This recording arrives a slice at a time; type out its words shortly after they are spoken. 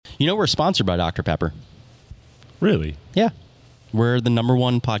You know, we're sponsored by Dr. Pepper. Really? Yeah. We're the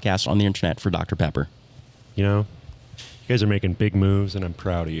 #1 podcast on the internet for Dr. Pepper. You know, you guys are making big moves, and I'm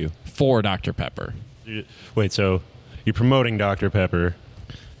proud of you. For Dr. Pepper. Wait, so you're promoting Dr. Pepper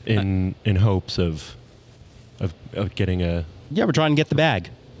in hopes of getting a... Yeah, we're trying to get the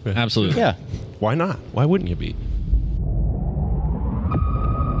bag. Absolutely. Yeah. Why not? Why wouldn't you be?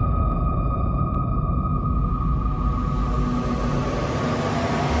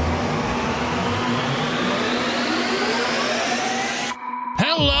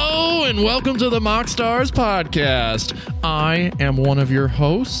 Hello and welcome to the MoxStars podcast. I am one of your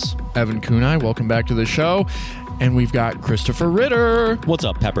hosts, Evan Kunai. Welcome back to the show. And we've got Christopher Ritter. What's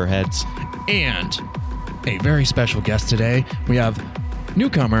up, Pepperheads? And a very special guest today. We have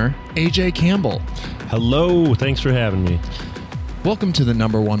newcomer AJ Campbell. Hello. Thanks for having me. Welcome to the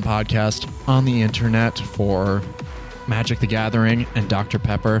 #1 podcast on the internet for Magic the Gathering and Dr.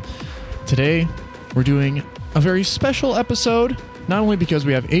 Pepper. Today, we're doing a very special episode, not only because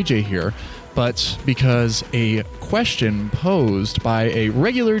we have AJ here, but because a question posed by a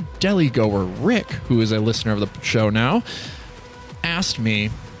regular deli goer, Rick, who is a listener of the show now, asked me,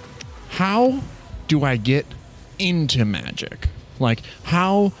 how do I get into Magic? Like,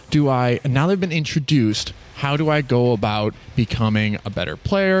 how do I, now that I've been introduced, how do I go about becoming a better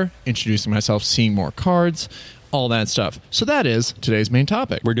player, introducing myself, seeing more cards, all that stuff? So that is today's main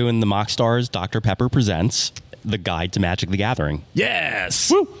topic. We're doing the MoxStars Dr. Pepper Presents, the Guide to Magic the Gathering.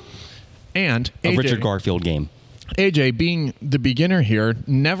 Yes! Woo! And A AJ, Richard Garfield game. AJ, being the beginner here,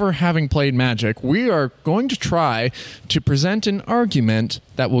 never having played Magic, we are going to try to present an argument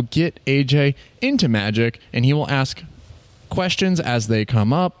that will get AJ into Magic, and he will ask questions as they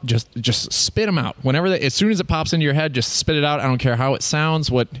come up. Just spit them out. As soon as it pops into your head, just spit it out. I don't care how it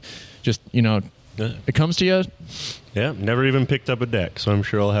sounds, it comes to you. Yeah, never even picked up a deck, so I'm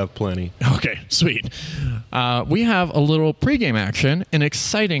sure I'll have plenty. Okay, sweet. We have a little pregame action, an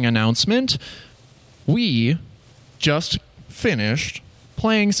exciting announcement. We just finished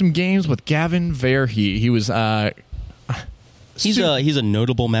playing some games with Gavin Verhey. He was He's a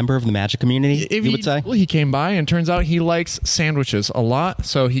notable member of the Magic community, you would say? Well, he came by, and turns out he likes sandwiches a lot,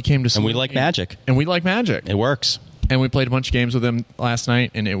 so he came to... And we like Magic. And we like Magic. It works. And we played a bunch of games with him last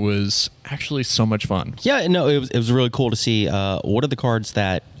night, and it was actually so much fun. Yeah, no, it was really cool to see what are the cards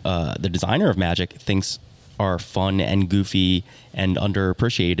that the designer of Magic thinks are fun and goofy and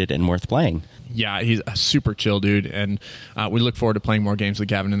underappreciated and worth playing. Yeah, he's a super chill dude, and we look forward to playing more games with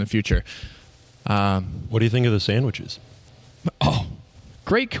Gavin in the future. What do you think of the sandwiches? Oh,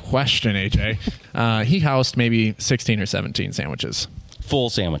 great question, AJ. He housed maybe 16 or 17 sandwiches. Full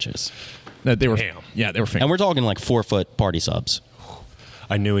sandwiches. They were, Damn. yeah, they were fantastic. And we're talking like 4-foot party subs.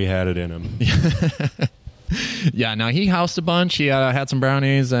 I knew he had it in him. Yeah, now he housed a bunch. He had some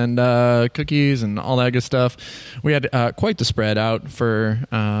brownies and cookies and all that good stuff. We had quite the spread out for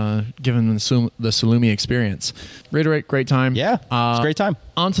giving the Salumi experience. Reiterate, great time. Yeah, it's a great time.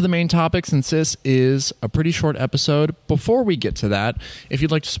 On to the main topic, since this is a pretty short episode. Before we get to that, if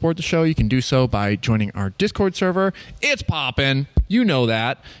you'd like to support the show, you can do so by joining our Discord server. It's poppin'. You know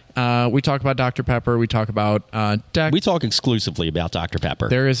that. We talk about Dr. Pepper. We talk about deck. We talk exclusively about Dr. Pepper.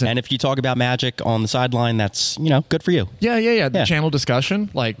 And if you talk about Magic on the sideline, that's, good for you. Yeah. The channel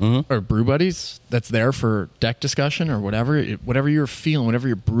discussion, or Brew Buddies, that's there for deck discussion or whatever you're feeling, whatever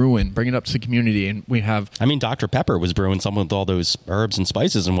you're brewing, bring it up to the community. And we have... I mean, Dr. Pepper was brewing something with all those herbs and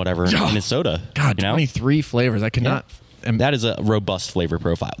spices and whatever in his soda. God, 23 flavors. I cannot... Yeah. And that is a robust flavor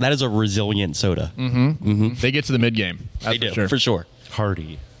profile. That is a resilient soda. They get to the mid-game. They do, for sure.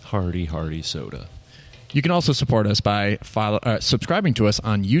 Hardy soda. You can also support us by subscribing to us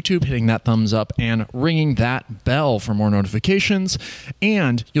on YouTube, hitting that thumbs up, and ringing that bell for more notifications.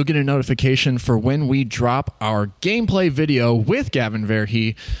 And you'll get a notification for when we drop our gameplay video with Gavin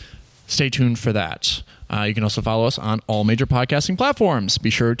Verhey. Stay tuned for that. You can also follow us on all major podcasting platforms. Be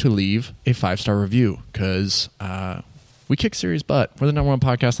sure to leave a 5-star review, because we kick serious butt. We're the #1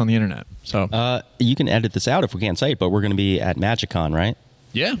 podcast on the internet. So you can edit this out if we can't say it, but we're going to be at MagicCon, right?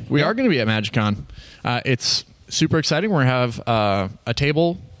 Yeah, we are going to be at MagicCon. It's super exciting. We're going to have a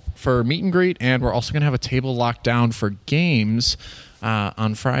table for meet and greet, and we're also going to have a table locked down for games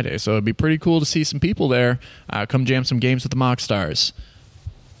on Friday. So it'd be pretty cool to see some people there. Come jam some games with the MoxStars.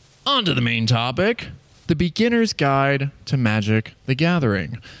 On to the main topic, the Beginner's Guide to Magic the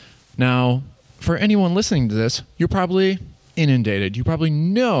Gathering. Now, for anyone listening to this, you're probably inundated. You probably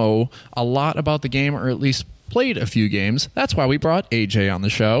know a lot about the game, or at least played a few games. That's why we brought AJ on the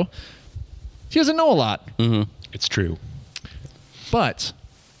show. He doesn't know a lot. It's true. But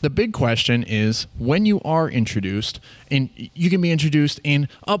the big question is when you are introduced, and you can be introduced in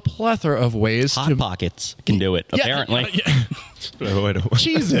a plethora of ways. Hot Pockets can do it, apparently.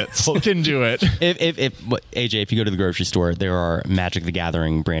 Cheez-Its can do it. AJ, if you go to the grocery store, there are Magic the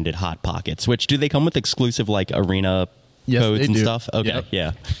Gathering branded Hot Pockets, which do they come with exclusive like arena codes and stuff? Okay, yep.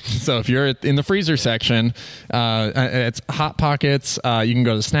 Yeah. So if you're in the freezer section, it's Hot Pockets. You can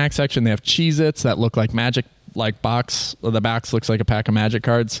go to the snack section. They have Cheez-Its that look like Magic box. The box looks like a pack of Magic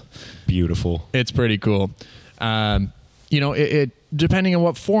cards. Beautiful. It's pretty cool. It depending on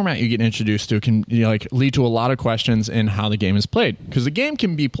what format you get introduced to can lead to a lot of questions in how the game is played, because the game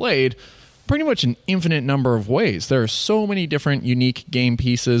can be played pretty much an infinite number of ways. There are so many different unique game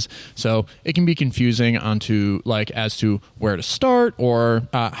pieces, so it can be confusing as to where to start or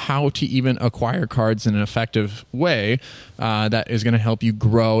how to even acquire cards in an effective way that is going to help you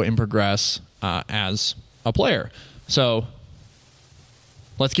grow and progress as a player. So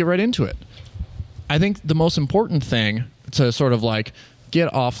let's get right into it. I think the most important thing to sort of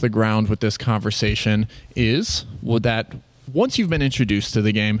get off the ground with this conversation is that once you've been introduced to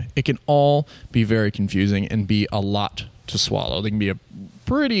the game, it can all be very confusing and be a lot to swallow. They can be a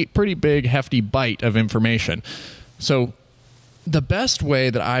pretty big, hefty bite of information. So the best way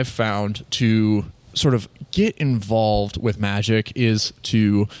that I've found to sort of get involved with Magic is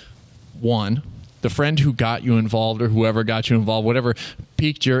to, one, the friend who got you involved or whoever got you involved, whatever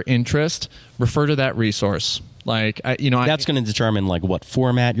piqued your interest, refer to that resource. That's going to determine what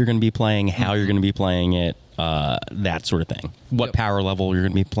format you're going to be playing, how you're going to be playing it, that sort of thing. What power level you're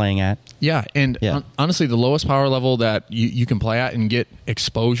going to be playing at. Yeah, and honestly, the lowest power level that you can play at and get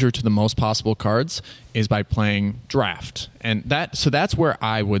exposure to the most possible cards is by playing Draft. And that's where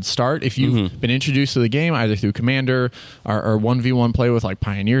I would start. If you've been introduced to the game, either through Commander or 1v1 play with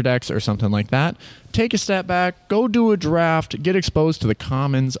Pioneer decks or something like that, take a step back, go do a draft, get exposed to the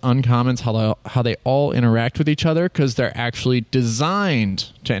commons, uncommons, how they all interact with each other, because they're actually designed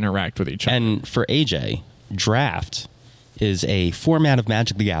to interact with each other. And for AJ, Draft is a format of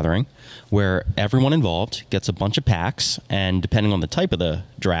Magic the Gathering where everyone involved gets a bunch of packs, and depending on the type of the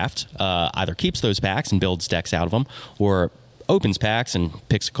draft, either keeps those packs and builds decks out of them, or opens packs and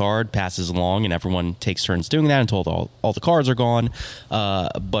picks a card, passes along, and everyone takes turns doing that until all the cards are gone.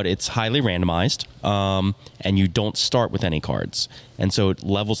 But it's highly randomized, and you don't start with any cards. And so it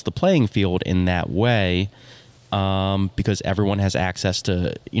levels the playing field in that way, because everyone has access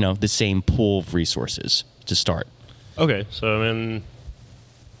to the same pool of resources to start. Okay, so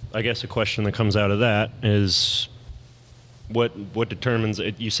I guess a question that comes out of that is what determines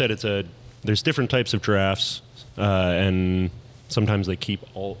it? You said there's different types of drafts, and sometimes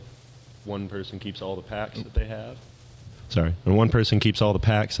one person keeps all the packs that they have. Sorry, and one person keeps all the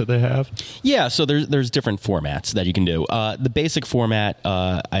packs that they have. Yeah, so there's different formats that you can do. The basic format,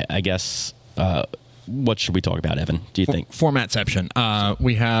 I guess. What should we talk about, Evan? Do you think? Formatception.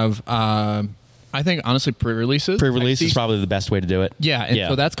 We have. I think, honestly, pre-releases. Pre-release is probably the best way to do it. Yeah,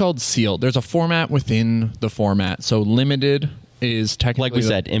 so that's called sealed. There's a format within the format. So limited is technically... Like we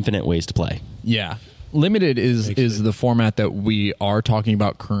said, infinite ways to play. Yeah. Limited is the format that we are talking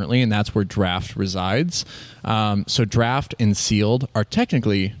about currently, and that's where Draft resides. So Draft and Sealed are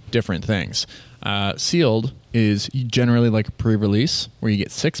technically different things. Sealed is generally like a pre-release where you get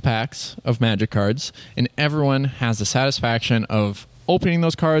 6 packs of Magic cards, and everyone has the satisfaction of opening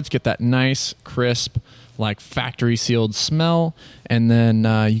those cards, get that nice, crisp, factory sealed smell, and then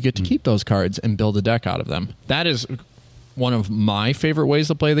you get to keep those cards and build a deck out of them. That is one of my favorite ways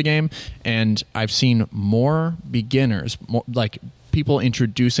to play the game, and I've seen more beginners, people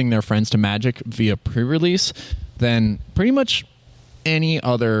introducing their friends to Magic via pre-release than pretty much any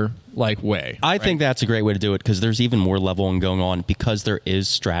other way. I think that's a great way to do it, because there's even more leveling going on, because there is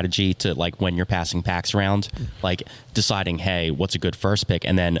strategy to when you're passing packs around, deciding, hey, what's a good first pick,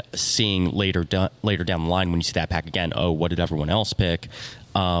 and then seeing later down the line when you see that pack again, oh, what did everyone else pick?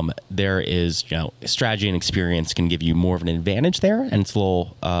 There is strategy and experience can give you more of an advantage there, and it's a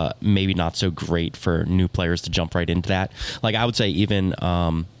little maybe not so great for new players to jump right into that. I would say even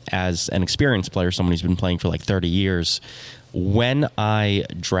as an experienced player, someone who's been playing for 30 years, when I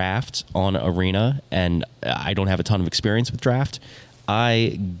draft on Arena and I don't have a ton of experience with Draft,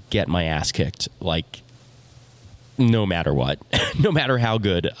 I get my ass kicked, no matter what. No matter how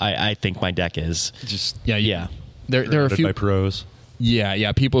good I think my deck is. Yeah. There are a few by pros.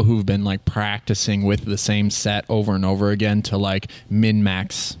 Yeah, people who've been practicing with the same set over and over again to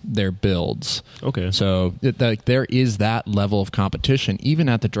min-max their builds. Okay. So there is that level of competition even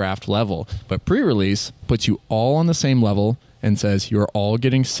at the draft level, but pre-release puts you all on the same level and says you're all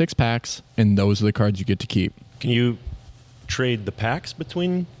getting 6 packs and those are the cards you get to keep. Can you trade the packs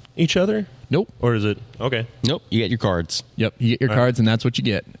between each other? Nope. Or is it okay? Nope, you get your cards. Yep, you get your cards, and that's what you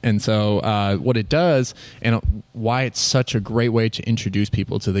get. And so what it does, and why it's such a great way to introduce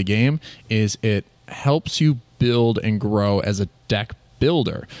people to the game, is it helps you build and grow as a deck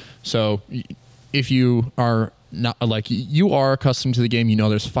builder. So if you are not like you are accustomed to the game, you know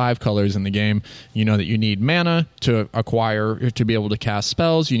there's 5 colors in the game. You know that you need mana to acquire, to be able to cast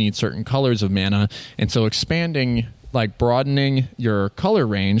spells. You need certain colors of mana. And so expanding, like broadening your color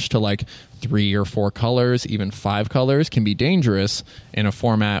range to like 3 or 4 colors, even 5 colors, can be dangerous in a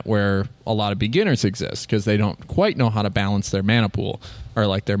format where a lot of beginners exist because they don't quite know how to balance their mana pool or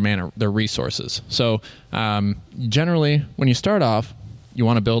like their resources. So generally, when you start off, you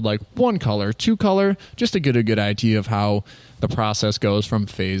want to build like 1 color, 2 color, just to get a good idea of how the process goes from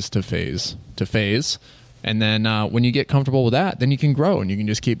phase to phase to phase. And then when you get comfortable with that, then you can grow and you can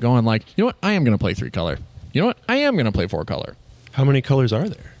just keep going like, you know what, I am going to play 3 color. You know what, I am going to play 4 color. How many colors are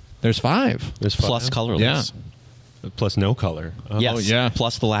there? There's 5. There's 5? Plus colorless. Yeah. Plus no color. Yes. yeah.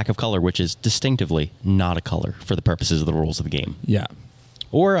 Plus the lack of color, which is distinctively not a color for the purposes of the rules of the game. Yeah.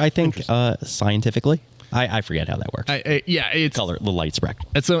 Or I think scientifically, I forget how that works. It's Color, the light spectrum.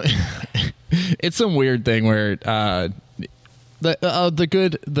 It's some weird thing where the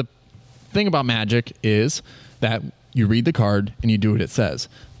thing about Magic is that you read the card and you do what it says.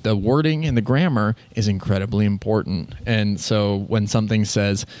 The wording and the grammar is incredibly important. And so when something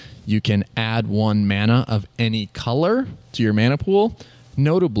says you can add 1 mana of any color to your mana pool,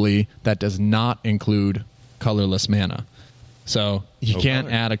 notably, that does not include colorless mana. So you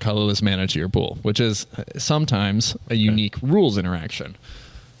can't add a colorless mana to your pool, which is sometimes a unique rules interaction.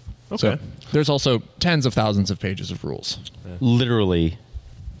 Okay. So there's also tens of thousands of pages of rules. Literally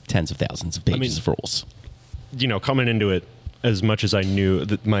tens of thousands of pages of rules. You know, coming into it, as much as I knew,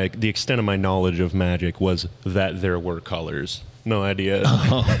 that the extent of my knowledge of Magic was that there were colors. No idea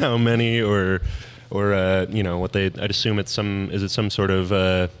how many or you know what I'd assume it's some sort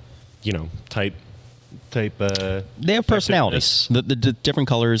of type. They have personalities. The different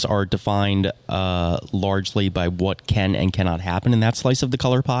colors are defined largely by what can and cannot happen in that slice of the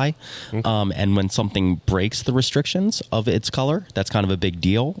color pie. Okay. And when something breaks the restrictions of its color, that's kind of a big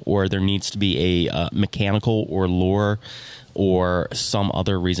deal. Or there needs to be a mechanical or lore or some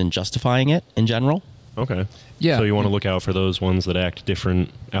other reason justifying it in general. Okay. Yeah. So you want to look out for those ones that act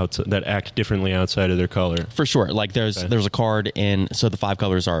differently outside of their color. For sure. Like there's a card in, so the 5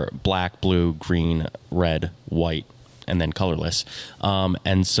 colors are black, blue, green, red, white, and then colorless.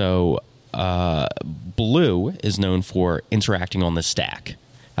 And so blue is known for interacting on the stack.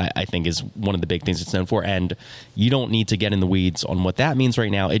 I think is one of the big things it's known for. And you don't need to get in the weeds on what that means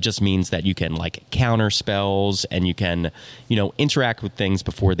right now. It just means that you can like counter spells and you can, interact with things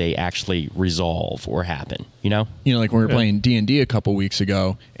before they actually resolve or happen, like when we were playing D&D a couple weeks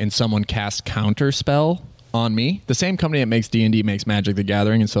ago and someone cast counter spell on me. The same company that makes D&D makes Magic the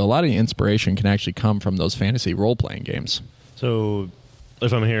Gathering. And so a lot of the inspiration can actually come from those fantasy role-playing games. So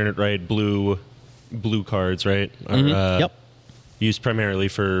if I'm hearing it right, blue cards, right? Mm-hmm. Yep. Used primarily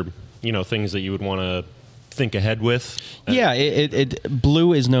for things that you would want to think ahead with. Yeah,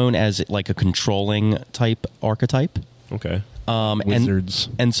 blue is known as like a controlling type archetype. Okay. Wizards.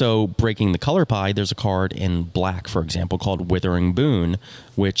 And so breaking the color pie, there's a card in black, for example, called Withering Boon,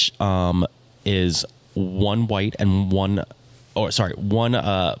 which is 1 white and 1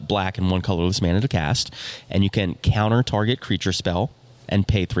 black and 1 colorless mana to cast, and you can counter target creature spell and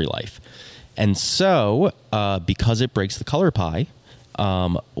pay 3 life. And so, because it breaks the color pie,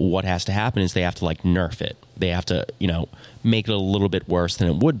 what has to happen is they have to nerf it. They have to, make it a little bit worse than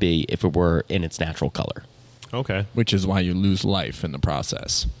it would be if it were in its natural color. Okay. Which is why you lose life in the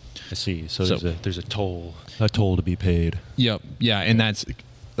process. I see. So there's a toll to be paid. Yep. Yeah, and that's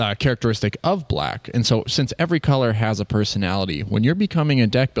characteristic of black. And so since every color has a personality, when you're becoming a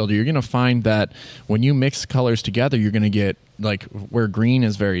deck builder, you're going to find that when you mix colors together, you're going to get where green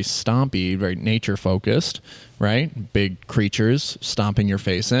is very stompy, very nature focused, right? Big creatures stomping your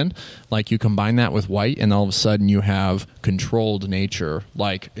face in. You combine that with white and all of a sudden you have controlled nature,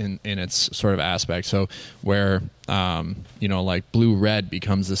 in its sort of aspect. So where, blue-red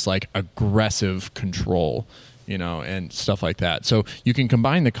becomes this aggressive control, and stuff like that. So you can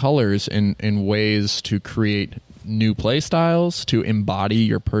combine the colors in ways to create new play styles, to embody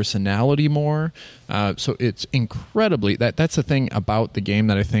your personality more. So it's incredibly, that's the thing about the game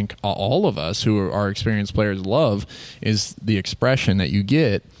that I think all of us who are experienced players love, is the expression that you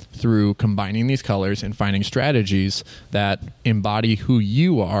get through combining these colors and finding strategies that embody who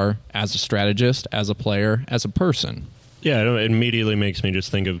you are as a strategist, as a player, as a person. Yeah, it immediately makes me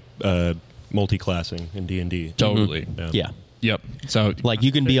just think of multi-classing in D&D. Totally. Yeah. Yep. So Like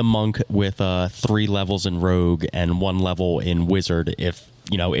you can be a monk with 3 levels in rogue and 1 level in wizard if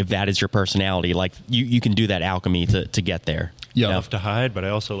that is your personality. Like you can do that alchemy to get there. Yeah. Enough to hide, but I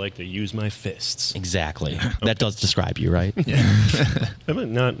also like to use my fists. Exactly. That does describe you, right? I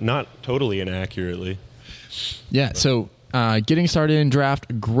mean, not totally inaccurately. Yeah, so getting started in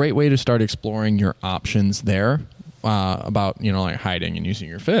draft, great way to start exploring your options there about, like hiding and using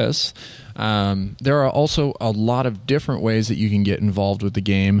your fists. There are also a lot of different ways that you can get involved with the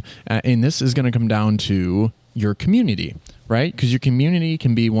game, and this is going to come down to your community, right? Because your community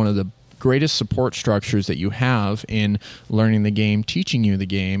can be one of the greatest support structures that you have in learning the game, teaching you the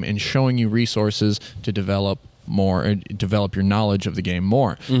game, and showing you resources to develop your knowledge of the game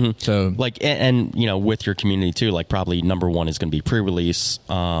more. So like and with your community too, like probably number 1 is going to be pre-release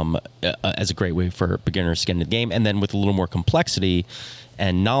as a great way for beginners to get into the game, and then with a little more complexity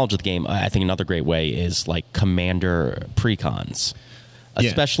and knowledge of the game, I think another great way is like commander precons.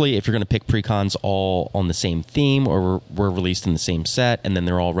 Especially if you're going to pick precons all on the same theme or were released in the same set, and then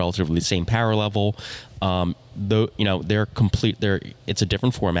they're all relatively the same power level. They're complete. It's a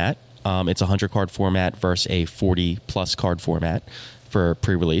different format. It's a 100-card format versus a 40-plus card format for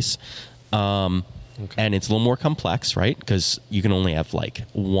pre-release. And it's a little more complex, right? Because you can only have like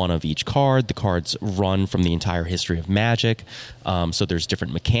 1 of each card. The cards run from the entire history of Magic. So there's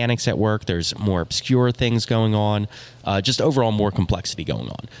different mechanics at work. There's more obscure things going on. Just overall more complexity going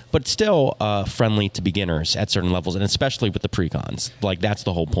on. But still friendly to beginners at certain levels, and especially with the precons. Like that's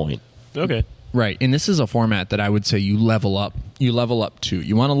the whole point. Okay. Right, and this is a format that I would say you level up. You level up to.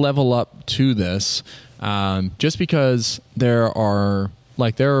 You want to level up to this, just because there are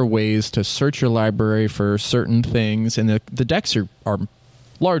ways to search your library for certain things, and the decks are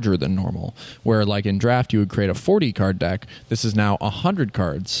larger than normal. Where like in draft you would create a 40-card deck. This is now 100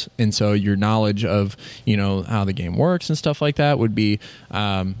 cards, and so your knowledge of how the game works and stuff like that would be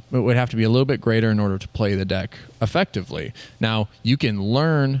it would have to be a little bit greater in order to play the deck effectively. Now you can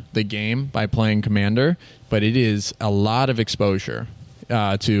learn the game by playing Commander, but it is a lot of exposure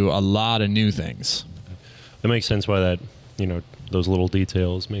to a lot of new things. It makes sense why that those little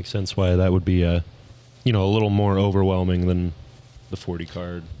details make sense why that would be a little more overwhelming than the 40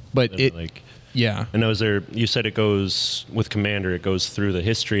 card. But yeah. And you said it goes with Commander, it goes through the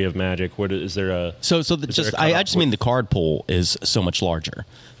history of Magic. What is there a I just mean the card pool is so much larger.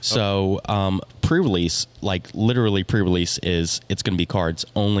 So pre-release, like literally pre-release it's going to be cards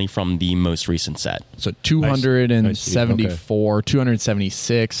only from the most recent set. So 274, okay.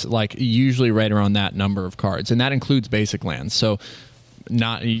 276, like usually right around that number of cards, and that includes basic lands. So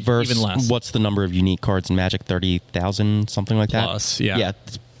not versus, even less. What's the number of unique cards in Magic? 30,000, something like that. Plus, yeah. Yeah.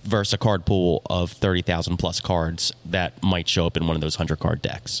 Versus a card pool of 30,000 plus cards that might show up in one of those 100-card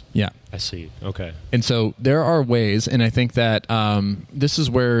decks. Yeah. I see. Okay. And so there are ways, and I think that this is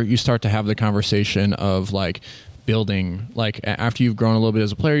where you start to have the conversation of like building, like after you've grown a little bit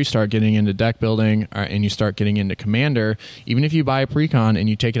as a player, you start getting into deck building and you start getting into Commander. Even if you buy a precon and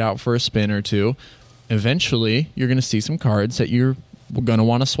you take it out for a spin or two, eventually you're going to see some cards that you're going to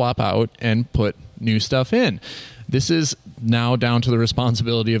want to swap out and put new stuff in. This is now down to the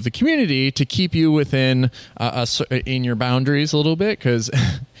responsibility of the community to keep you within in your boundaries a little bit, because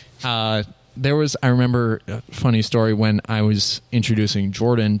I remember a funny story when I was introducing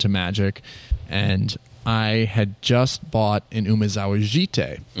Jordan to Magic, and I had just bought an Umezawa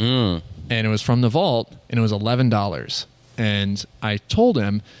Jite, and it was from the vault, and it was $11. And I told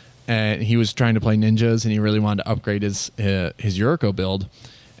him, and he was trying to play ninjas, and he really wanted to upgrade his Yuriko build.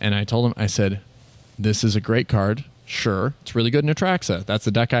 And I told him, I said, this is a great card. Sure, it's really good in Atraxa. That's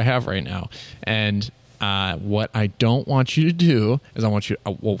the deck I have right now. And what I don't want you to do is I want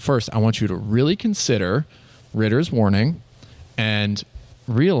you to really consider Ritter's Warning and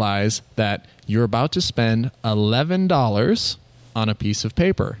realize that you're about to spend $11 on a piece of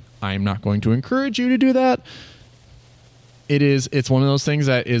paper. I am not going to encourage you to do that. It's one of those things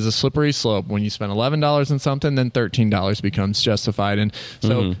that is a slippery slope. When you spend $11 on something, then $13 becomes justified. And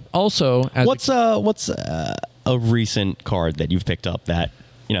so also, as what's a recent card that you've picked up that,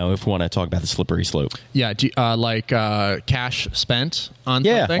 if we want to talk about the slippery slope? Yeah, like cash spent on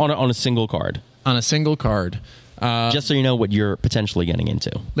something? on a single card. On a single card. Just so you know what you're potentially getting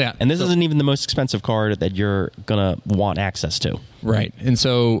into. Yeah. And this isn't even the most expensive card that you're going to want access to. Right. And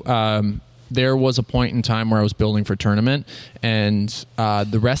so there was a point in time where I was building for tournament, and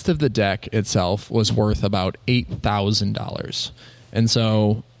the rest of the deck itself was worth about $8,000. And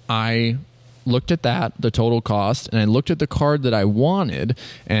so I looked at that, the total cost, and I looked at the card that I wanted,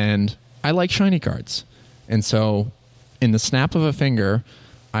 and I like shiny cards. And so in the snap of a finger,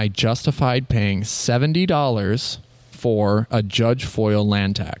 I justified paying $70 for a Judge Foil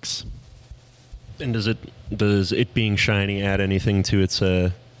land tax. And does it being shiny add anything to its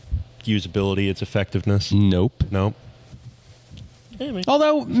usability, its effectiveness? Nope. Nope.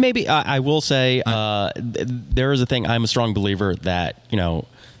 Although maybe I will say there is a thing. I'm a strong believer that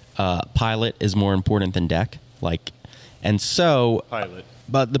pilot is more important than deck. And so Pilot.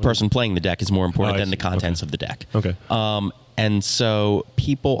 But the person playing the deck is more important than the contents of the deck. Okay. And so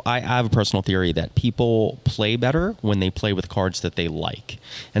I have a personal theory that people play better when they play with cards that they like.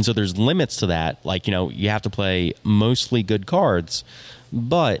 And so there's limits to that. You have to play mostly good cards.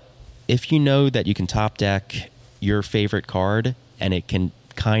 But if you know that you can top deck your favorite card and it can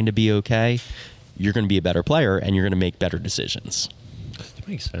kind of be okay, you're going to be a better player and you're going to make better decisions. That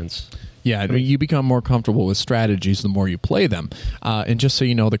makes sense. Yeah, you become more comfortable with strategies the more you play them. And just so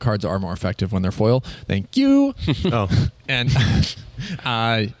you know, the cards are more effective when they're foil. Thank you. Oh. And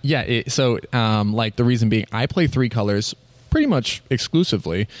the reason being, I play 3 colors pretty much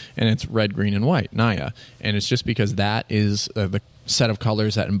exclusively, and it's red, green, and white, Naya. And it's just because that is the set of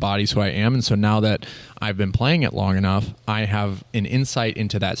colors that embodies who I am. And so now that I've been playing it long enough, I have an insight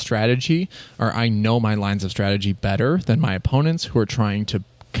into that strategy, or I know my lines of strategy better than my opponents who are trying to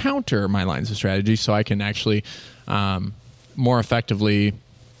counter my lines of strategy, so I can actually more effectively,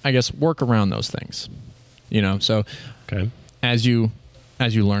 I guess, work around those things. So okay. As you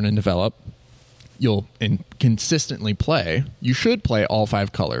learn and develop, you'll consistently play. You should play all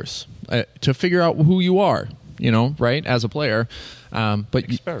 5 colors to figure out who you are, right, as a player. But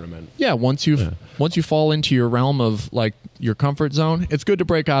experiment. Once you fall into your realm of your comfort zone, it's good to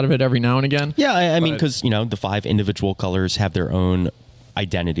break out of it every now and again. Yeah, I mean, because the 5 individual colors have their own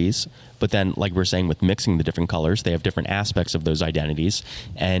identities, but then like we're saying with mixing the different colors, they have different aspects of those identities.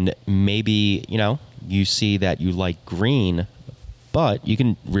 And maybe you see that you like green, but you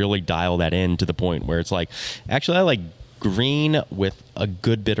can really dial that in to the point where it's actually I like green with a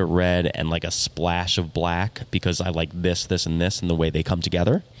good bit of red and a splash of black because I like this and this and the way they come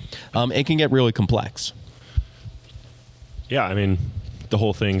together. It can get really complex. Yeah, I mean, the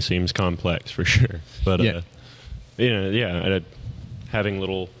whole thing seems complex for sure, but having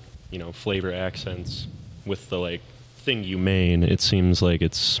little, flavor accents with the thing you main, it seems like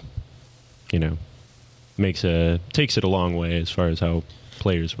it's, takes it a long way as far as how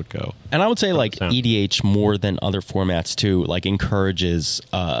players would go. And I would say EDH more than other formats too, encourages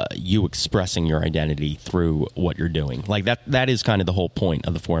you expressing your identity through what you're doing. That is kind of the whole point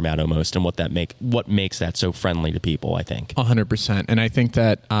of the format almost, and what makes that so friendly to people, I think. 100%. And I think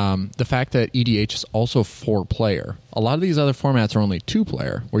that the fact that EDH is also 4-player. A lot of these other formats are only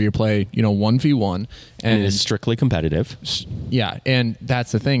 2-player, where you play, 1v1. And it is strictly competitive. Yeah, and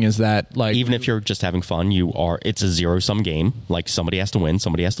that's the thing is that even if you're just having fun, it's a zero-sum game. Somebody has to win,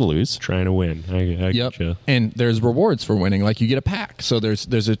 somebody has to lose. Trying to win. I yep. Getcha. And there's rewards for winning. You get a pack, so there's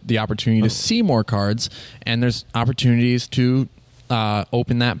the opportunity to see more cards, and there's opportunities to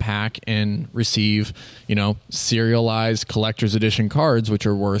open that pack and receive, serialized collector's edition cards, which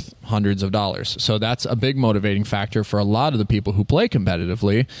are worth hundreds of dollars. So that's a big motivating factor for a lot of the people who play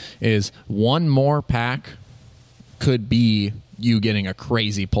competitively. Is one more pack could be you getting a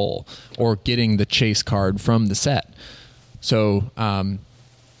crazy pull or getting the chase card from the set. So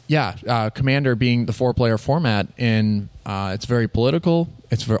Commander being the 4-player format, and it's very political.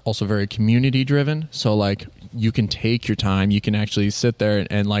 It's also very community driven. So you can take your time. You can actually sit there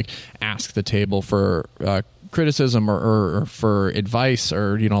and ask the table for criticism or for advice,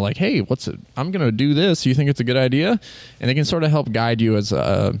 or hey, I'm going to do this. You think it's a good idea? And they can sort of help guide you as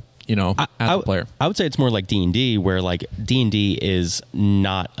a player. I would say it's more like D&D, where D&D is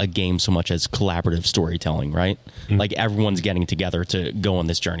not a game so much as collaborative storytelling, right? Mm-hmm. Everyone's getting together to go on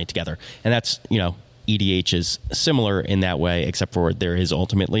this journey together, and that's EDH is similar in that way, except for there is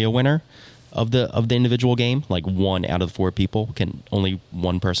ultimately a winner of the individual game. 1 out of 4 people only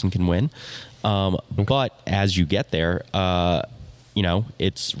one person can win. But as you get there,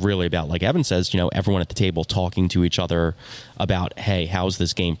 it's really about, like Evan says, everyone at the table talking to each other about, hey, how's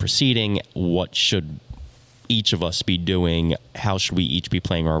this game proceeding? What should each of us be doing? How should we each be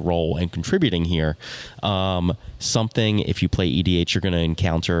playing our role and contributing here? Something, if you play EDH, you're going to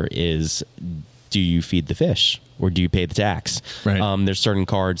encounter is, do you feed the fish or do you pay the tax? Right. There's certain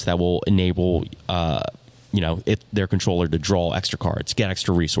cards that will enable their controller to draw extra cards, get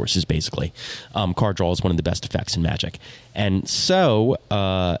extra resources, basically. Card draw is one of the best effects in Magic. And so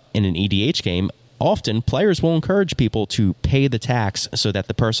in an EDH game, often players will encourage people to pay the tax so that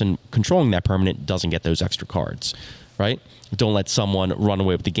the person controlling that permanent doesn't get those extra cards, right? Don't let someone run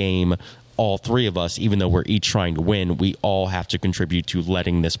away with the game all three of us, even though we're each trying to win, we all have to contribute to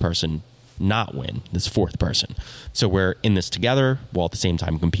letting this person not win, this fourth person. So we're in this together while at the same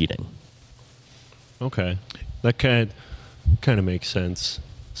time competing. Okay. That kind of makes sense.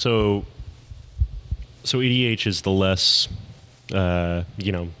 So EDH is the less,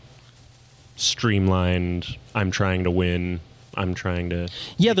 streamlined, I'm trying to win, I'm trying to...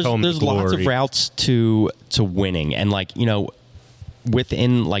 Yeah, there's lots of routes to winning. And,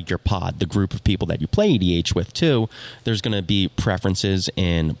 within, your pod, the group of people that you play EDH with, too, there's going to be preferences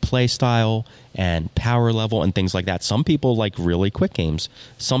in play style and power level and things like that. Some people like really quick games.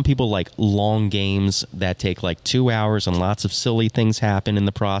 Some people like long games that take 2 hours and lots of silly things happen in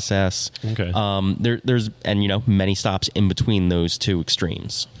the process. Okay. There's many stops in between those two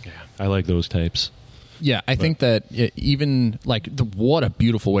extremes. Yeah, I like those types. Yeah, I think that even what a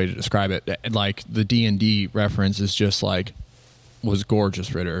beautiful way to describe it. The D&D reference is just was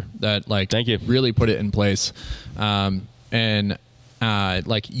gorgeous, Ritter. That thank you. Really put it in place, and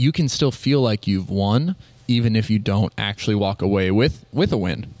you can still feel like you've won even if you don't actually walk away with a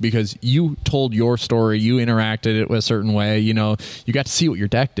win, because you told your story, you interacted it a certain way. You got to see what your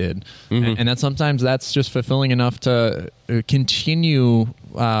deck did, and that sometimes that's just fulfilling enough to continue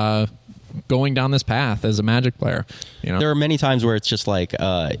going down this path as a Magic player. There are many times where it's just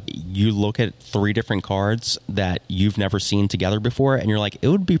you look at 3 different cards that you've never seen together before, and you're like, it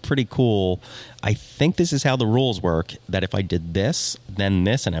would be pretty cool. I think this is how the rules work, that if I did this, then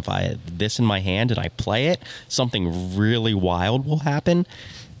this, and if I had this in my hand and I play it, something really wild will happen.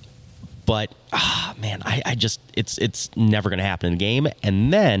 But it's never going to happen in the game.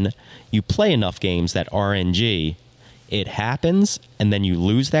 And then you play enough games that RNG, it happens, and then you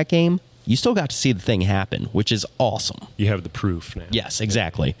lose that game. You still got to see the thing happen, which is awesome. You have the proof now. Yes,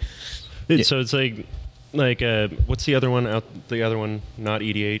 exactly. So it's what's the other one out? The other one, not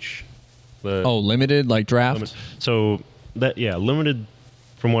EDH. Limited, draft. So limited.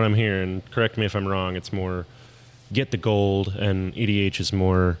 From what I'm hearing, correct me if I'm wrong. It's more get the gold, and EDH is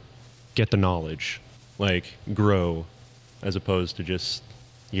more get the knowledge, grow, as opposed to just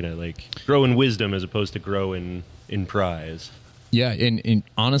grow in wisdom, as opposed to grow in prize. Yeah, and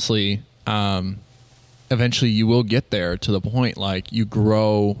honestly, eventually you will get there to the point you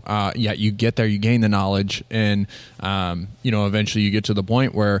grow. You get there, you gain the knowledge, and eventually you get to the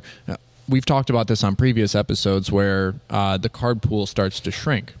point where we've talked about this on previous episodes, where the card pool starts to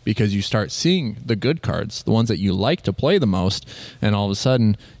shrink because you start seeing the good cards, the ones that you like to play the most, and all of a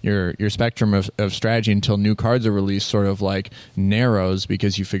sudden your spectrum of strategy until new cards are released sort of narrows,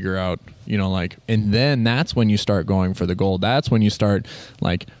 because you figure out and then that's when you start going for the gold. That's when you start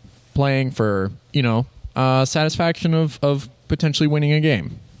playing for satisfaction of potentially winning a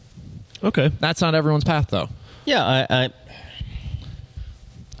game. Okay, that's not everyone's path, though. Yeah,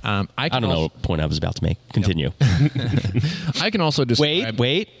 I don't know what point I was about to make. Continue. I can also describe...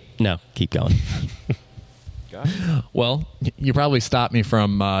 Wait. No, keep going. Well, you probably stopped me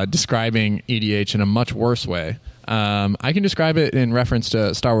from describing EDH in a much worse way. I can describe it in reference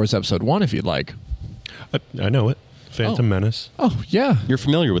to Star Wars Episode 1 if you'd like. I know it. Phantom Menace. Oh, yeah. You're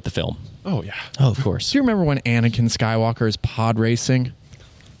familiar with the film. Oh, yeah. Oh, of course. Do you remember when Anakin Skywalker is pod racing?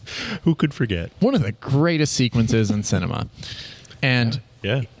 Who could forget? One of the greatest sequences in cinema. And...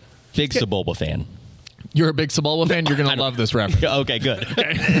 Yeah. Big Sebulba fan. You're a big Sebulba fan? You're going to love this reference. Okay, good.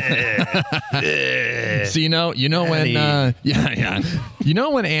 So when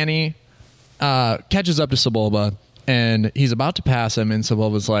when Annie catches up to Sebulba and he's about to pass him, and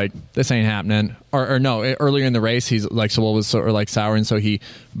Sebulba's like, this ain't happening. Or no, earlier in the race, he's Sebulba's sort of sour, and so he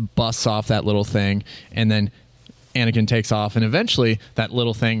busts off that little thing, and then Anakin takes off, and eventually that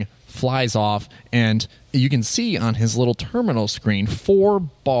little thing flies off, and you can see on his little terminal screen 4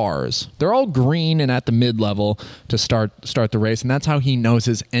 bars. They're all green and at the mid-level to start the race, and that's how he knows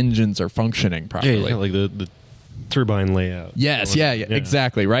his engines are functioning properly. Yeah, the turbine layout. Yes, yeah,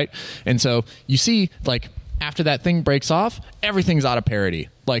 exactly, right? And so you see, after that thing breaks off, everything's out of parity.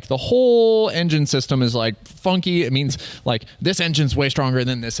 The whole engine system is funky. It means this engine's way stronger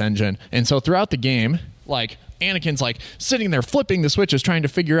than this engine. And so throughout the game, Anakin's sitting there flipping the switches, trying to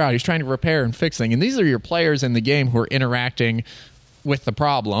figure out, he's trying to repair and fix things. And these are your players in the game who are interacting with the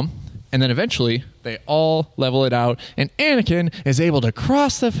problem. And then eventually they all level it out, and Anakin is able to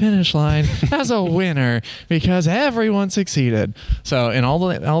cross the finish line as a winner because everyone succeeded. So, and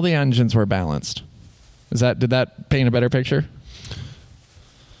all the engines were balanced. Did that paint a better picture?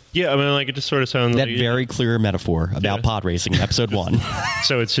 Yeah, I mean, it just sort of sounds that very clear metaphor about pod racing, episode 1.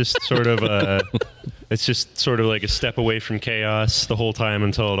 So it's just sort of It's just sort of like a step away from chaos the whole time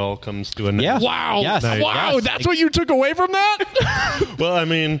until it all comes to an end. Yeah. Wow. Yes. Wow. Yes. That's what you took away from that? Well, I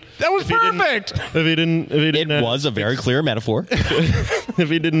mean, That was if he didn't- perfect. If he didn't, It was a very clear metaphor. if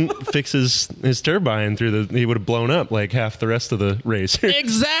he didn't fix his turbine he would have blown up like half the rest of the racers.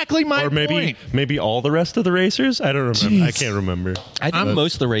 Exactly my Or point. maybe all the rest of the racers. I don't remember. I Jeez. can't remember. I think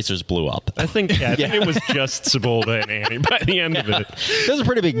most of the racers blew up. I think it was just Sebulba and Annie by the end of it. There's a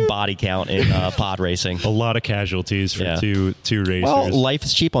pretty big body count in pod racing. A lot of casualties for Yeah. two racers. Well, life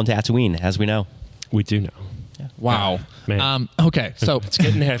is cheap on Tatooine, as we know. we do know. Wow. Man. Okay, so It's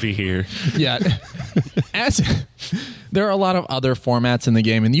getting heavy here. yeah, as there are a lot of other formats in the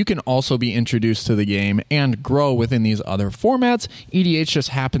game, and you can also be introduced to the game and grow within these other formats. EDH just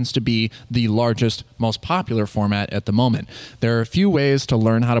happens to be the largest, most popular format at the moment. There are a few ways to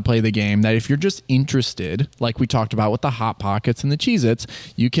learn how to play the game that if you're just interested, like we talked about with the Hot Pockets and the Cheez-Its,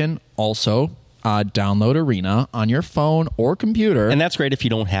 you can also download Arena on your phone or computer. And that's great if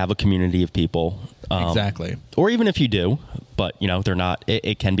you don't have a community of people. Exactly. Or even if you do, but they're not.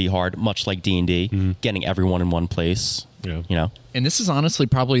 It can be hard, much like D&D, getting everyone in one place. Yeah. And this is honestly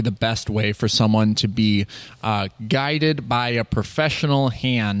probably the best way for someone to be guided by a professional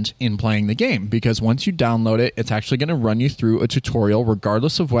hand in playing the game, because once you download it, it's actually going to run you through a tutorial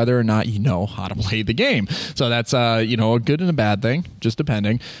regardless of whether or not you know how to play the game. So that's a good and a bad thing, just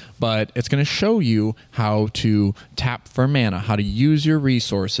depending. But it's going to show you how to tap for mana, how to use your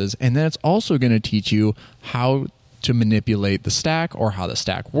resources, and then it's also going to teach you how to manipulate the stack or how the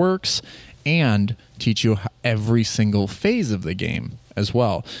stack works, and teach you every single phase of the game as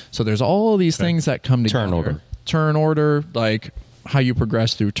well. So there's all of these things that come together. Turn order, like how you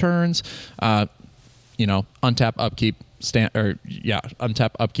progress through turns, untap, upkeep,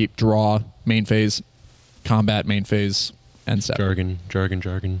 untap, upkeep, draw, main phase, combat, main phase, end step.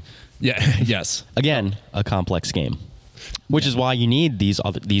 Jargon. Yeah, yes. Again, a complex game. Which is why you need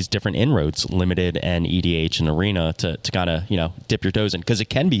these different inroads, limited and EDH and Arena, to kind of dip your toes in, because it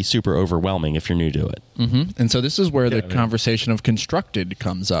can be super overwhelming if you're new to it. Mm-hmm. And so this is where the conversation of constructed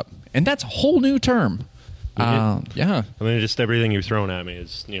comes up, and that's a whole new term. Yeah. I mean, just everything you've thrown at me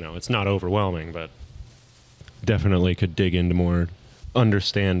is, it's not overwhelming, but definitely could dig into more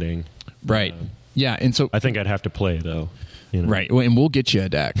understanding. Right. Yeah, and so I think I'd have to play though. Right, and we'll get you a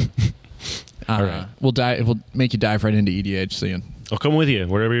deck. All right. We'll make you dive right into EDH. So I'll come with you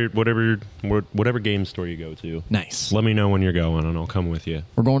whatever game store you go to. Nice. Let me know when you're going, and I'll come with you.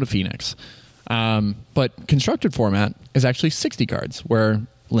 We're going to Phoenix. But constructed format is actually 60 cards, where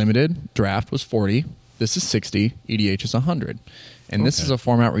limited draft was 40. This is 60. EDH is 100. And this is a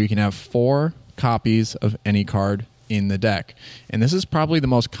format where you can have 4 copies of any card in the deck. And this is probably the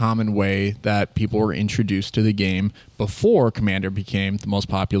most common way that people were introduced to the game before Commander became the most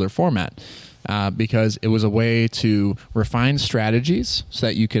popular format, because it was a way to refine strategies so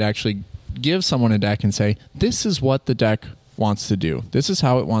that you could actually give someone a deck and say, this is what the deck wants to do. This is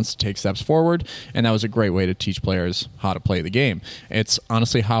how it wants to take steps forward. And that was a great way to teach players how to play the game. It's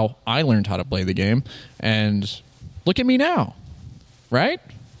honestly how I learned how to play the game. And look at me now. Right?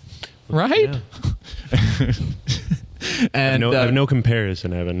 Right? Yeah. And I have no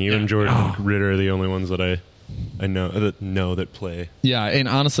comparison, Evan. You and Jordan Ritter are the only ones that I know that play. Yeah, and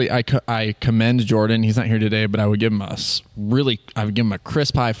honestly, I commend Jordan. He's not here today, but I would give him a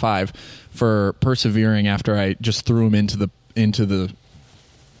crisp high five for persevering after I just threw him into the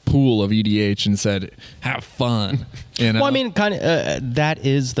pool of EDH and said, "Have fun." Well, I mean, kind of that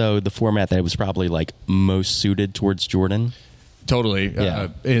is though the format that was probably like most suited towards Jordan. Totally. Yeah.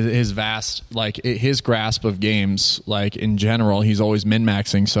 His vast, his grasp of games, in general, he's always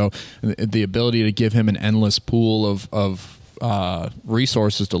min-maxing. So the ability to give him an endless pool of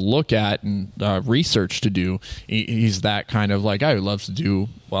resources to look at and research to do, he's that kind of guy who loves to do,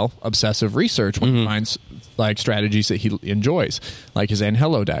 obsessive research when he finds strategies that he enjoys, like his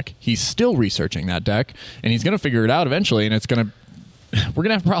Anhello deck. He's still researching that deck, and he's going to figure it out eventually, and we're going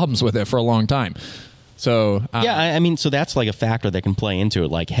to have problems with it for a long time. So yeah, I mean, so that's a factor that can play into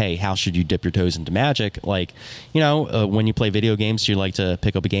it. Hey, how should you dip your toes into Magic? When you play video games, you like to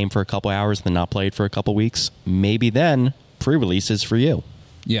pick up a game for a couple hours, then not play it for a couple weeks. Maybe then pre-release is for you.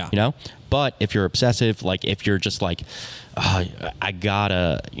 Yeah. But if you're obsessive, if you're just I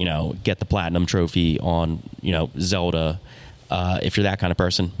gotta, get the platinum trophy on, Zelda. If you're that kind of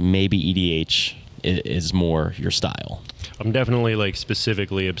person, maybe EDH is more your style. I'm definitely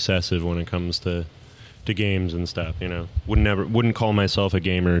specifically obsessive when it comes to games and stuff. Wouldn't call myself a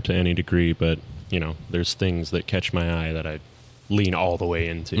gamer to any degree, but there's things that catch my eye that I lean all the way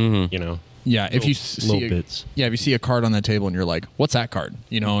into. Yeah, if you little bits. Yeah, if you see a card on that table and you're like, "What's that card?"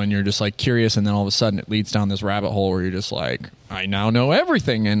 And you're just like curious, and then all of a sudden it leads down this rabbit hole where you're just like, "I now know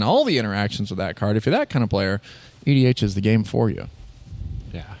everything and all the interactions with that card." If you're that kind of player, EDH is the game for you.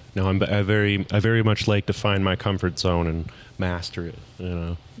 Yeah. No, I very much like to find my comfort zone and master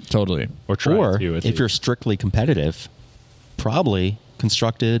it. Totally. Or try Or to. if you're strictly competitive, probably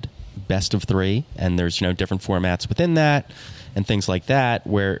constructed best of 3, and there's different formats within that and things like that,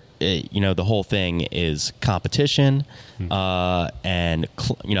 where the whole thing is competition, and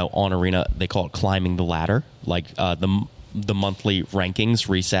on Arena they call it climbing the ladder, like the monthly rankings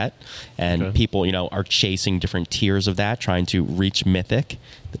reset, and people are chasing different tiers of that, trying to reach Mythic,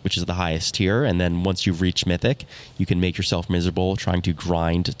 which is the highest tier. And then once you reach Mythic, you can make yourself miserable trying to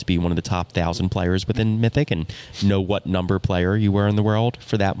grind to be one of the top 1,000 players within Mythic and know what number player you were in the world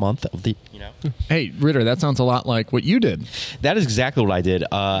for that month of the Hey, Ritter, that sounds a lot like what you did. That is exactly what I did.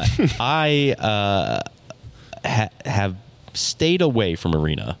 I have stayed away from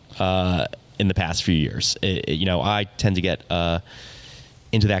Arena in the past few years. I tend to get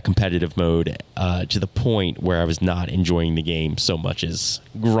into that competitive mode to the point where I was not enjoying the game so much as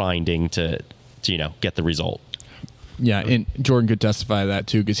grinding to get the result. Yeah, and Jordan could testify to that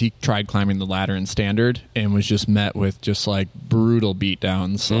too, because he tried climbing the ladder in Standard and was just met with just like brutal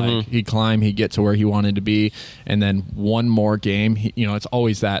beatdowns. Like he'd climb, he'd get to where he wanted to be, and then one more game. It's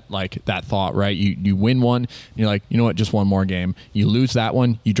always that thought, right? You win one, and you're like, you know what, just one more game. You lose that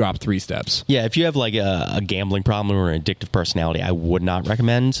one, you drop 3 steps. Yeah, if you have like a gambling problem or an addictive personality, I would not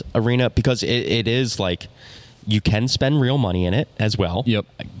recommend Arena, because it is like, you can spend real money in it as well. Yep.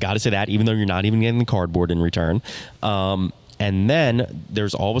 I got to say that, even though you're not even getting the cardboard in return. And then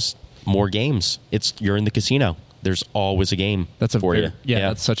there's always more games. You're in the casino. There's always a game for you. Yeah,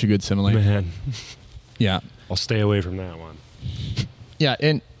 that's such a good simile. Man. Yeah. I'll stay away from that one. Yeah,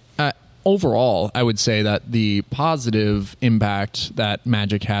 and overall, I would say that the positive impact that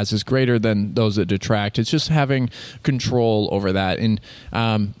Magic has is greater than those that detract. It's just having control over that. And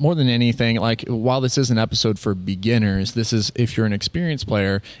more than anything, like, while this is an episode for beginners, this is if you're an experienced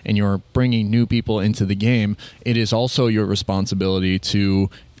player and you're bringing new people into the game, it is also your responsibility to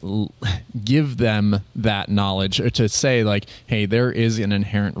give them that knowledge, or to say like, hey, there is an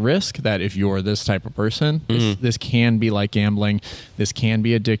inherent risk that if you're this type of person, this can be like gambling, this can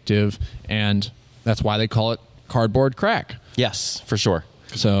be addictive, and that's why they call it cardboard crack. Yes, for sure.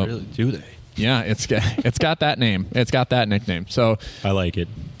 So Really, do they? yeah, it's got that name, it's got that nickname. So I like it.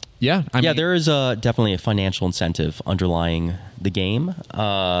 yeah, I mean, there is definitely a financial incentive underlying the game,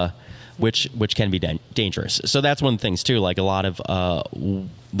 which can be dangerous. So that's one of the things too. Like, a lot of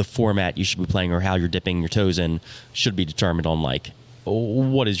the format you should be playing, or how you're dipping your toes in, should be determined on like,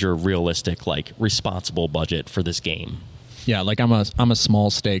 what is your realistic, like, responsible budget for this game. Yeah, like I'm a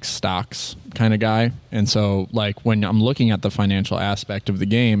small stakes stocks kind of guy, and so like when I'm looking at the financial aspect of the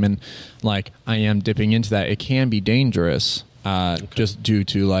game, and like I am dipping into that, it can be dangerous. Just due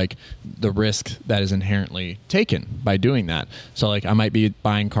to like the risk that is inherently taken by doing that. So like I might be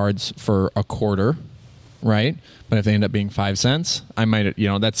buying cards for a quarter, right? But if they end up being 5 cents, I might,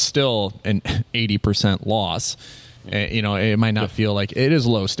 that's still an 80% loss. It might not feel like it is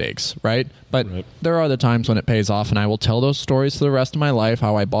low stakes, right? But there are other times when it pays off, and I will tell those stories for the rest of my life.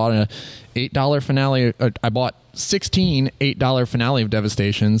 How I bought a $8 finale. I bought 16 $8 finale of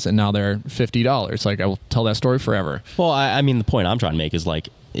Devastations, and now they're $50. Like, I will tell that story forever. Well, I mean, the point I'm trying to make is like,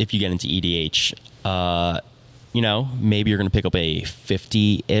 if you get into EDH, maybe you're going to pick up a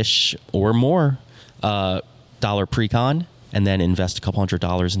 50-ish or more dollar precon, and then invest a couple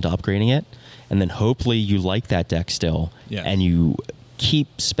 $100 into upgrading it. And then hopefully you like that deck still, and you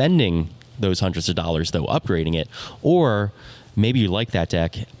keep spending those hundreds of dollars, though, upgrading it. Or maybe you like that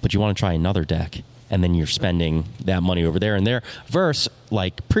deck, but you want to try another deck, and then you're spending that money over there and there. Versus,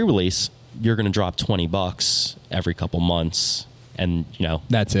 like, pre-release, you're going to drop $20 every couple months, and,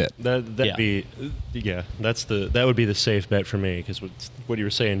 That's it. That would be the safe bet for me, because what you were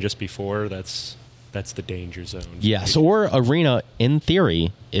saying just before, that's the danger zone. Yes, or Arena, in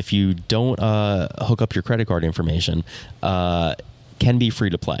theory, if you don't hook up your credit card information, can be free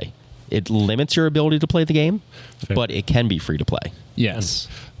to play. It limits your ability to play the game, but it can be free to play. Yes.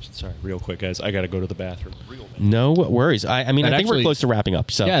 Sorry, real quick, guys. I got to go to the bathroom. No worries. I think we're close to wrapping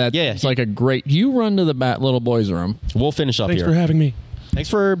up. So it's like a great. You run to the little boys' room. We'll finish up Thanks here. for having me. Thanks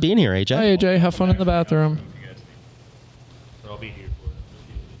for being here, AJ. Hi, AJ. Have fun in the bathroom. I'll be here for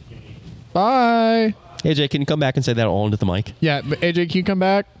it. Bye. AJ, can you come back and say that all into the mic? Yeah, but AJ, can you come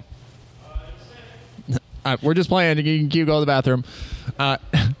back? We're just playing. You can go to the bathroom.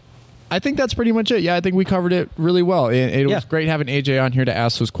 I think that's pretty much it. Yeah, I think we covered it really well. It was Yeah. great having AJ on here to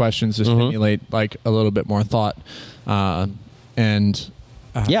ask those questions to stimulate like a little bit more thought.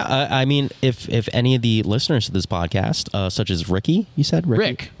 Yeah, I mean, if any of the listeners to this podcast, such as Ricky, you said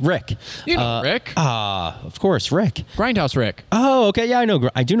Rick, You know Rick. of course, Rick. Grindhouse Rick. Oh, okay, yeah,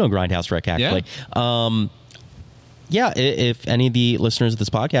 I do know Grindhouse Rick actually. Yeah, if any of the listeners of this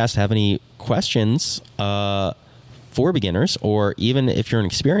podcast have any questions for beginners, or even if you're an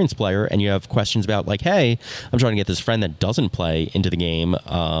experienced player and you have questions about like, hey, I'm trying to get this friend that doesn't play into the game,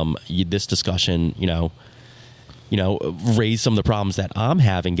 this discussion, raise some of the problems that I'm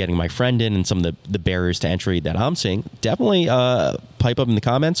having getting my friend in and some of the barriers to entry that I'm seeing, definitely pipe up in the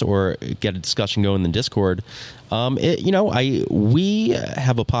comments or get a discussion going in the Discord. We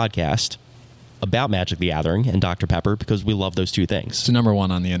have a podcast about Magic the Gathering and Dr. Pepper because we love those two things. It's number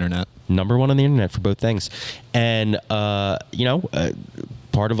one on the internet. Number one on the internet for both things. And,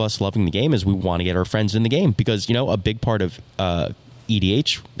 part of us loving the game is we want to get our friends in the game because, a big part of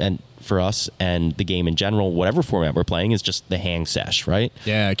EDH and for us and the game in general, whatever format we're playing, is just the hang sesh, right?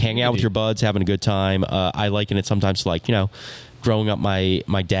 Yeah. Hanging out with your buds, having a good time. I liken it sometimes to like, growing up, my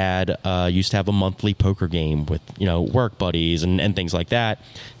dad used to have a monthly poker game with, work buddies and things like that.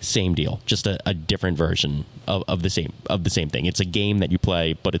 Same deal, just a different version of the same thing. It's a game that you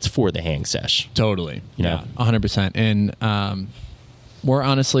play, but it's for the hang sesh. Totally. Yeah, 100%. And we're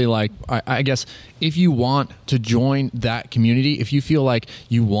honestly like, I guess if you want to join that community, if you feel like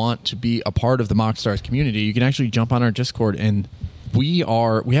you want to be a part of the MoxStars community, you can actually jump on our Discord. And we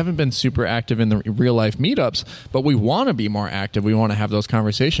haven't been super active in the real life meetups, but we want to be more active. We want to have those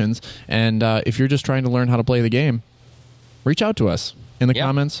conversations. And if you're just trying to learn how to play the game, reach out to us in the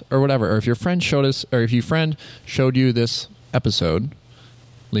comments or whatever. Or if your friend showed you this episode,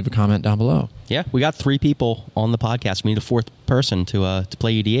 leave a comment down below. Yeah, we got 3 people on the podcast. We need a 4th person to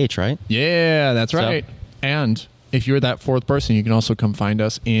play EDH, right? Yeah, that's right. So, and if you're that 4th person, you can also come find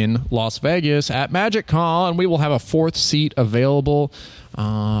us in Las Vegas at MagicCon, and we will have a 4th seat available.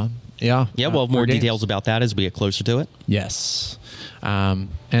 We'll have more details about that as we get closer to it. Yes. And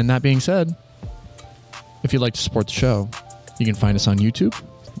that being said, if you'd like to support the show, you can find us on YouTube.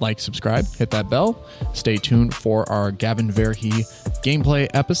 Like, subscribe, hit that bell. Stay tuned for our Gavin Verhey gameplay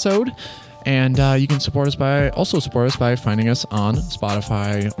episode. And you can support us by finding us on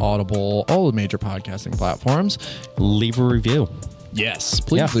Spotify, Audible, all the major podcasting platforms. Leave a review. Yes,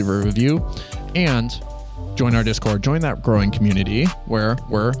 please leave a review. And join our Discord. Join that growing community where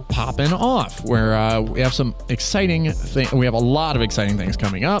we're popping off. Where we have some exciting things. We have a lot of exciting things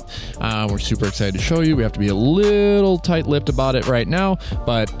coming up. We're super excited to show you. We have to be a little tight-lipped about it right now.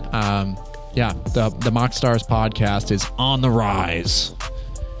 But the MoxStars podcast is on the rise.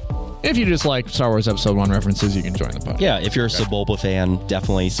 If you just like Star Wars Episode 1 references, you can join the podcast. Yeah, if you're a Sebulba fan,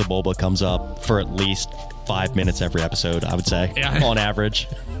 definitely Sebulba comes up for at least 5 minutes every episode, I would say, on average.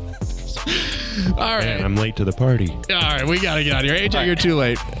 All right. Man, I'm late to the party. All right, we got to get out of here. AJ, you're too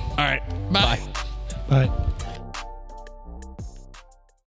late. All right, bye. Bye.